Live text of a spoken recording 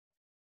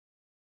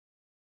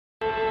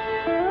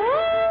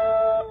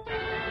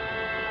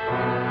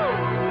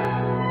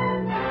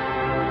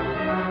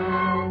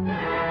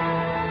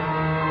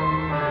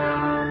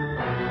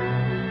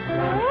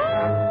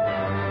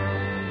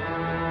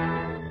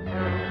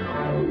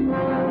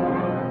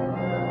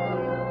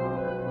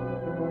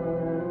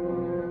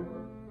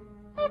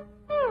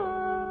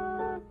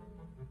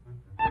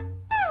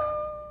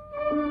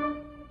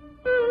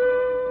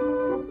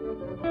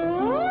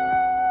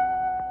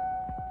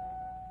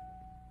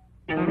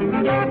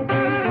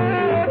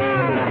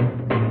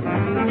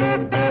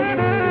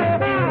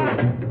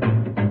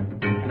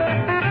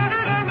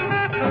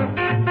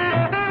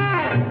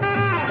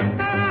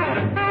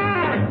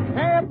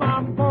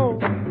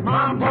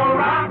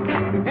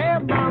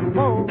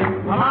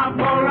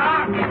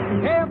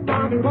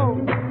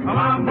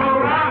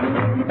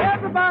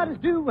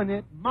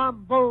It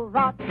mambo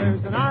rock.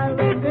 There's an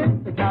island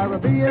in the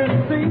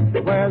Caribbean Sea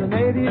where the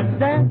natives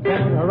dance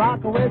and a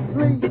rock with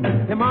three.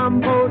 They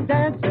mambo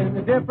dance in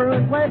a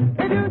different way.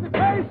 They do the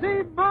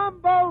crazy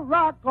mambo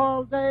rock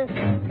all day.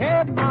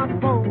 Hey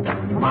mambo,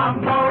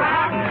 mambo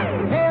rock.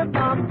 Hey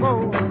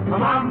mambo,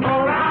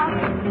 mambo rock.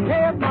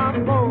 Hey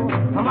mambo,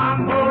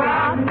 mambo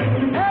rock.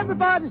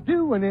 Everybody's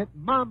doing it,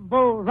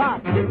 mambo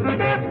rock.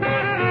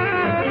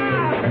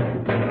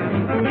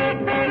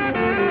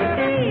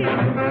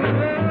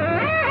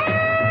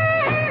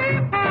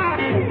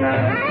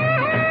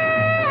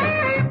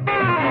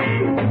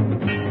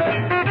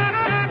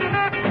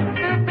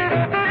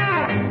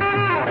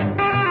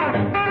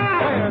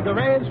 Where the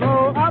rays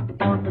roll up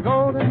on the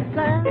golden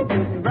sand, you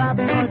can grab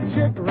your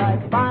chick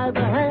right by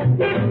the hand.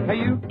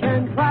 You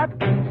can clap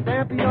and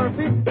stamp your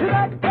feet to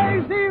that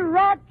crazy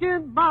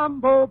rockin'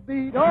 mambo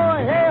beat. Oh,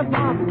 hey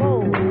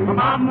mambo,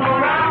 mambo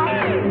rock.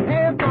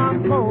 Hey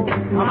mambo,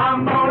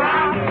 mambo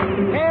rock.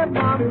 Hey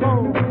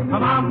mambo,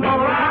 mambo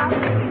rock.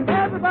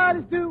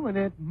 Everybody's doing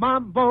it,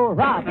 mambo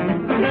rock.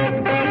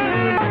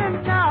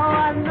 And now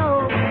I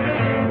know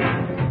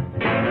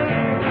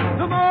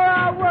the more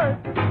I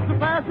work, the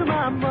faster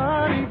my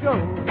money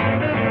goes.